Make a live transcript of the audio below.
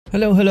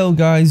Hello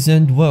guys,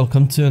 and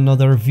welcome to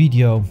another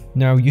video.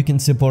 Now you can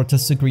support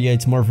us to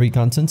create more free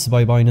content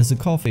by buying us a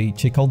coffee.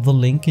 Check out the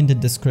link in the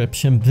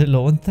description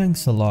below, and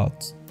thanks a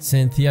lot.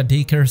 Cynthia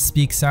Decker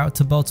speaks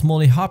out about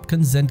Molly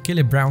Hopkins and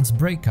Kelly Brown's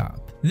breakup.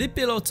 The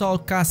Pillow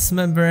Talk cast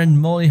member and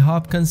Molly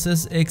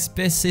Hopkins'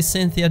 ex-bestie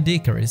Cynthia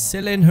Decker is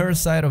selling her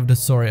side of the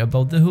story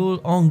about the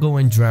whole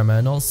ongoing drama,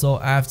 and also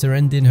after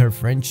ending her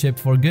friendship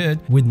for good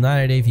with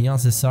 90-Day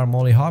Fiancé star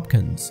Molly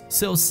Hopkins.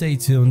 So stay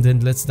tuned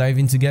and let's dive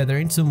in together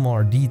into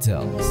more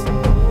details.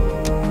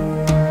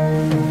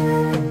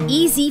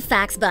 Easy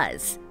Facts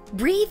Buzz.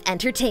 Breathe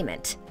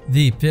Entertainment.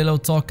 The Pillow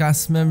Talk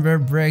cast member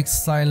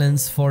breaks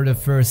silence for the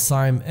first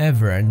time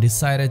ever and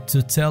decided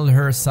to tell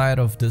her side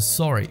of the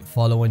story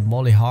following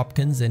Molly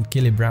Hopkins and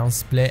Kelly Brown's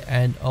split,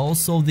 and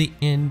also the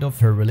end of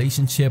her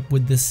relationship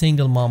with the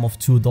single mom of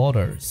 2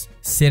 daughters.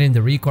 Setting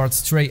the record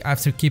straight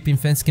after keeping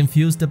fans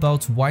confused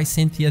about why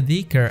Cynthia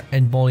Decker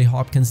and Molly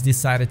Hopkins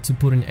decided to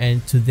put an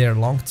end to their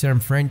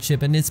long-term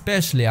friendship, and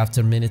especially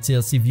after many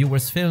TLC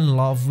viewers fell in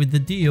love with the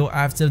duo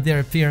after their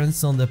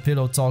appearance on the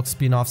Pillow Talk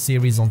spin-off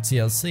series on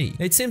TLC.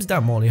 It seems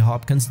that Molly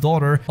Hopkins'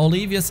 daughter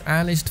Olivia's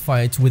alleged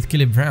fight with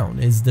Kelly Brown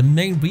is the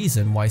main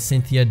reason why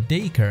Cynthia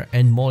Decker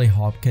and Molly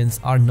Hopkins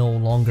are no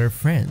longer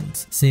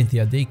friends.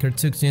 Cynthia Decker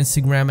took to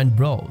Instagram and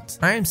wrote,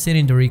 "I am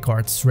setting the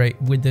record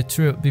straight with the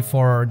truth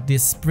before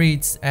this spreads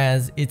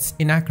as it's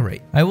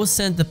inaccurate. I was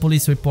sent the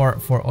police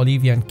report for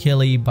Olivia and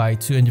Kelly by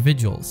 2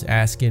 individuals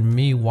asking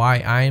me why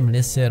I am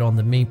listed on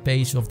the main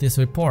page of this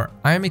report.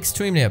 I am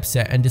extremely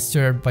upset and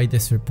disturbed by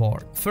this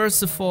report.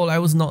 First of all, I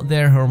was not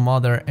there. Her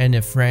mother and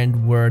a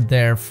friend were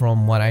there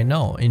from what I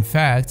know. In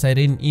fact, I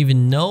didn't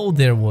even know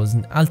there was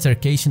an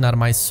altercation at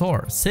my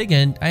store.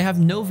 Second, I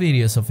have no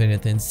videos of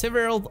anything.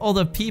 Several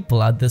other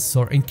people at the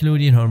store,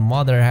 including her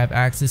mother, have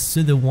access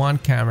to the one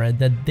camera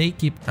that they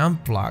keep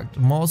unplugged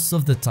most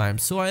of the time,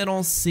 so I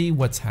don't see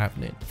what's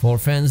happening." For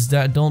fans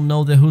that don't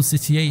know the whole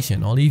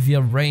situation, Olivia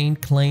Rain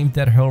claimed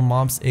that her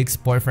mom's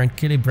ex-boyfriend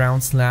Kelly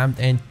Brown slammed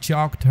and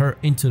choked her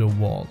into the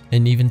wall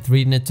and even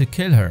threatened to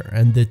kill her,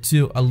 and the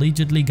two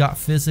allegedly got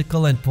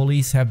physical and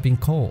police have been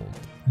called.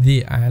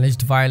 The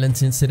alleged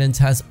violence incident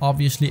has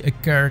obviously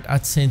occurred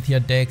at Cynthia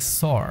Decker's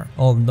store,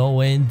 all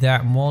knowing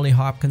that Molly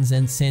Hopkins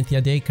and Cynthia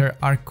Decker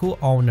are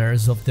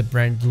co-owners of the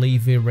brand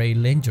Levi Ray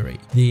Lingerie.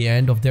 The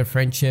end of their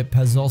friendship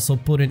has also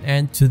put an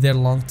end to their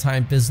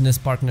long-time business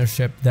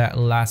partnership that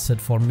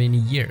lasted for many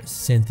years.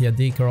 Cynthia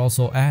Decker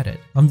also added,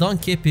 "I'm done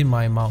keeping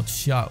my mouth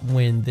shut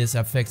when this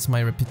affects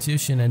my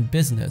reputation and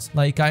business.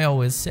 Like I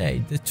always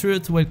say, the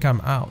truth will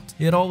come out.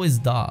 It always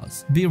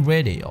does. Be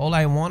ready. All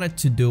I wanted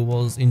to do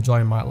was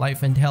enjoy my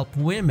life and help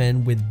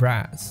women with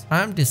bras.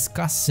 I'm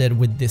disgusted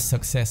with this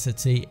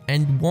toxicity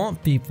and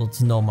want people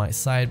to know my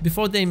side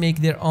before they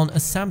make their own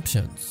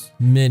assumptions."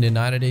 Many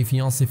 90-Day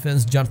Fiancé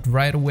fans jumped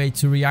right away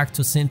to react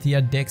to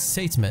Cynthia Decker's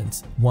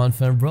statement. One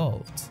fan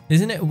wrote,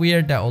 "Isn't it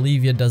weird that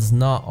Olivia does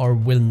not or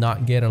will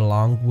not get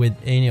along with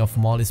any of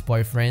Molly's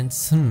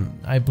boyfriends?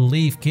 I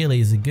believe Kelly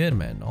is a good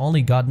man,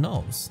 only God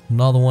knows."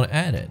 Another one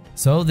added,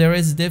 "So there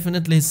is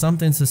definitely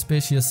something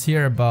suspicious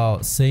here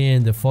about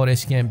saying the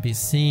footage can't be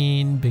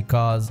seen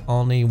because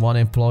only one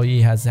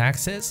employee has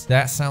access.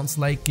 That sounds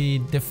like a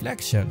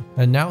deflection."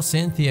 And now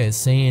Cynthia is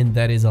saying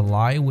that is a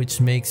lie,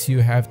 which makes you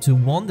have to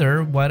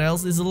wonder what else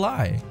is a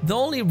lie. The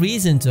only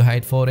reason to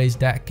hide footage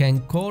that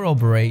can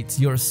corroborate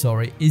your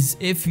story is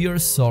if your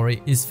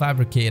story is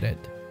fabricated.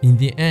 In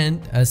the end,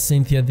 as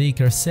Cynthia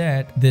Decker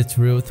said, the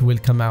truth will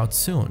come out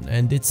soon,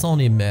 and it's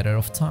only a matter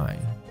of time.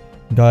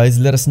 Guys,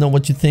 let us know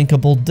what you think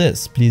about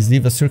this. Please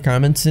leave us your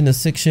comments in the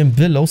section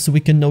below so we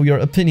can know your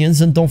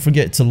opinions, and don't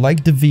forget to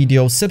like the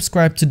video,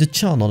 subscribe to the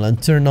channel,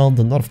 and turn on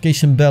the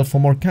notification bell for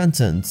more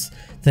content.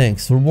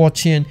 Thanks for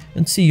watching,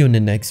 and see you in the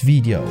next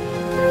video.